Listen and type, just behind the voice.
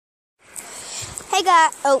Hey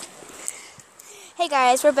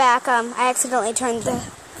guys, we're back. I accidentally turned the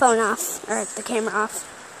phone off, or the camera off.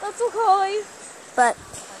 That's okay. But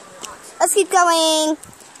let's keep going.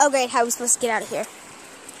 Oh great, how are we supposed to get out of here?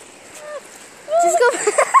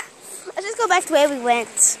 Let's just go back the way we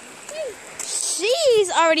went.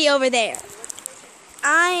 She's already over there.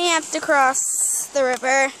 I have to cross the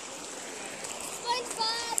river.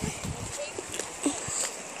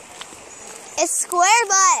 It's square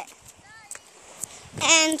butt.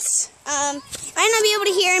 And might not be able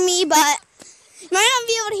to hear me,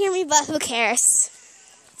 but who cares?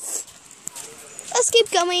 Let's keep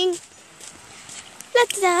going.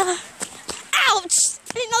 Ouch!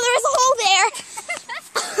 I didn't know there was a hole there.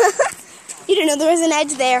 You didn't know there was an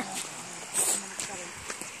edge there.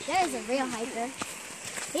 That is a real hiker.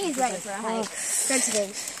 He's ready for a hike.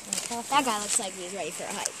 That guy looks like he's ready for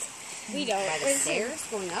a hike. We don't. By the stairs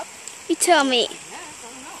going up? You tell me. Yeah, I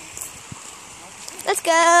don't know. Let's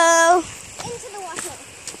go. Into the water.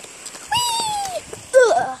 Whee!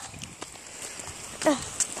 I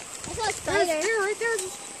saw a spider. Right there.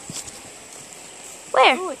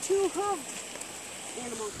 Where? Oh, a two-humped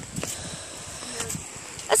animal.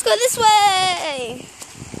 Let's go this way.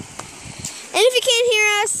 And if you can't hear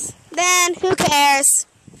us, then who cares?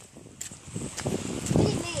 What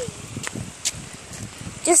do you mean?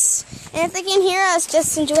 And if they can't hear us,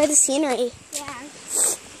 just enjoy the scenery. Yeah.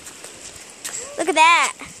 Look at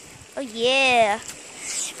that. Oh yeah.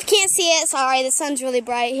 If you can't see it, sorry, the sun's really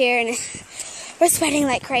bright here and we're sweating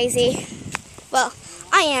like crazy. Well,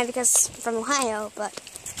 I am because I'm from Ohio,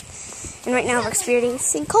 and right now we're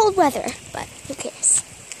experiencing cold weather, but who cares?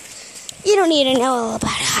 You don't need to know all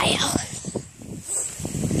about Ohio.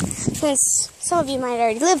 Since some of you might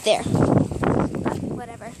already live there. But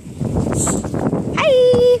whatever.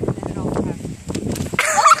 Hi!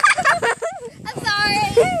 I'm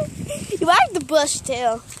sorry. You are the bush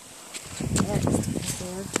too.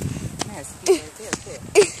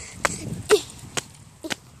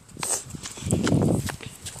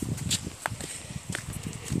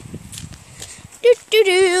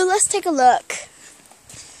 Let's take a look.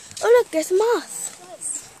 Oh look, there's a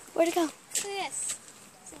moth. Where'd it go? Look at this.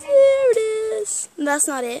 There it is. That's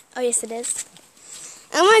not it. Oh yes it is.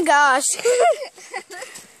 Oh my gosh.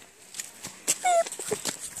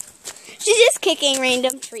 She's just kicking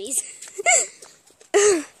random trees.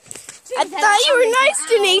 I thought you were nice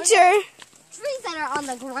to nature. Trees that are on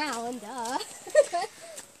the ground,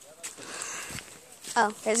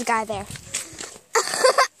 Oh, there's a guy there.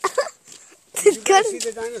 Did you guys see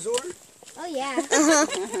the dinosaur? Oh yeah.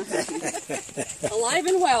 Alive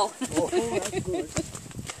and well. Oh, that's good.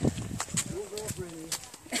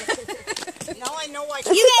 Now I know why.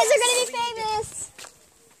 You guys are gonna be famous.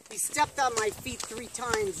 He stepped on my feet 3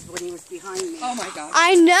 times when he was behind me. Oh my God.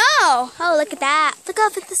 I know. Oh, look at that. Look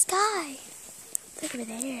up at the sky. Look over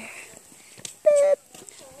there. Boop.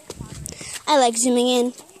 I like zooming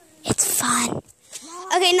in. It's fun.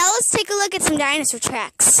 Okay, now let's take a look at some dinosaur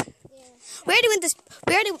tracks. We already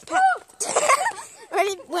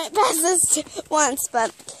went past this once,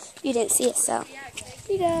 but you didn't see it, so. Here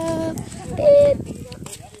you go.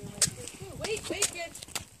 Wait, kid.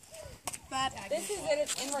 But this is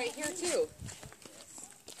it in right here too.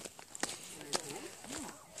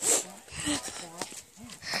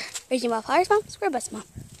 Where's your flowers, Mom? Square bus, Mom.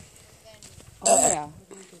 Oh yeah.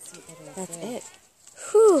 That's it.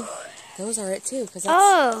 Whew. Those are it too. Cause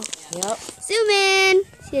Oh. Yep. Zoom in.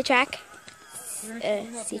 See the track?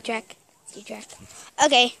 See track. See track.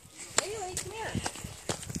 Okay. Haley, come here.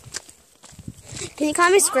 Can you call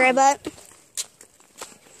me Square Butt?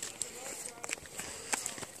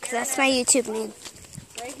 Because that's my YouTube name.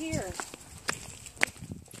 Right here.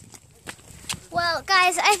 Well,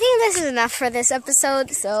 guys, I think this is enough for this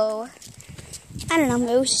episode, so I don't know,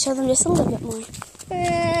 maybe we should show them just a little bit more.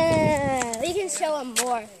 We can show them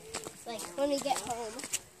more, like when we get home.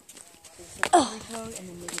 Oh.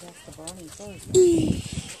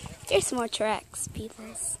 There's some more tracks,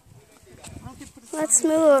 peoples. Let's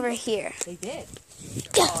move over here. They did.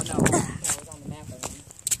 Yeah. Oh no, that was on the map.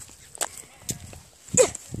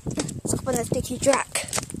 Let's go on this sticky track.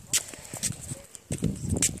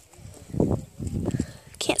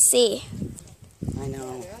 Can't see I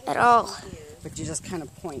know. at all. But you just kind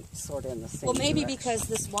of point sort of in the same Well, maybe direction. because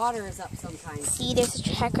this water is up sometimes. See, there's a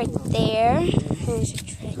track right there. There's a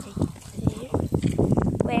track right there.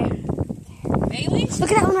 Where? Haley?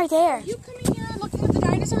 Look at that one right there. You coming here and looking at the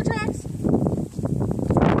dinosaur tracks?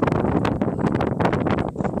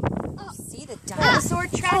 See the dinosaur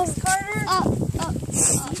tracks, Carter?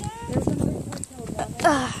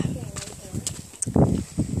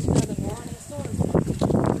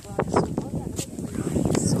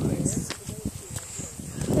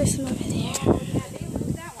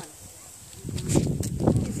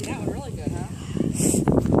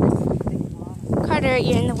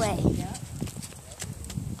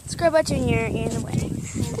 Scribble Jr. in the way.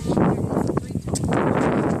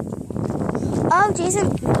 Oh, Jason,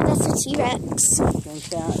 that's a T-Rex. Think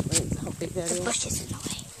that, how big that The is? bush is in the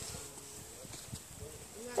way.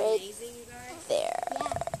 Right there.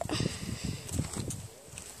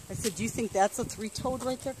 I said, do you think that's a three-toed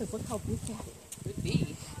right there? Because look how big that is. Could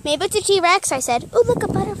be. Maybe it's a T-Rex, I said. Oh, look, a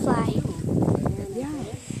butterfly. Yeah.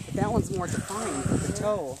 But that one's more defined with the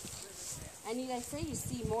toe. And they say you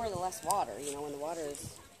see more the less water, you know, when the water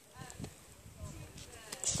is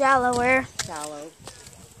Shallower. shallow.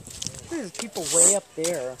 There's people way up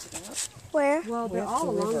there. Where? Well, they're they're all all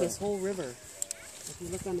along along this this whole river. If you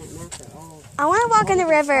look on that map, they're all... I want to walk in the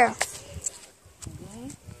river.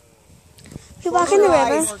 You walk in the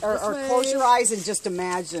river. Or close your eyes and just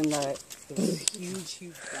imagine the huge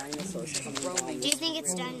dinosaurs coming rolling. Do you think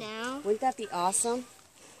it's done now? Wouldn't that be awesome?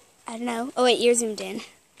 I don't know. Oh, wait, you're zoomed in.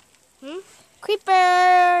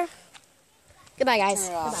 Creeper. Goodbye, guys.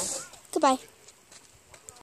 Turn it off. Goodbye.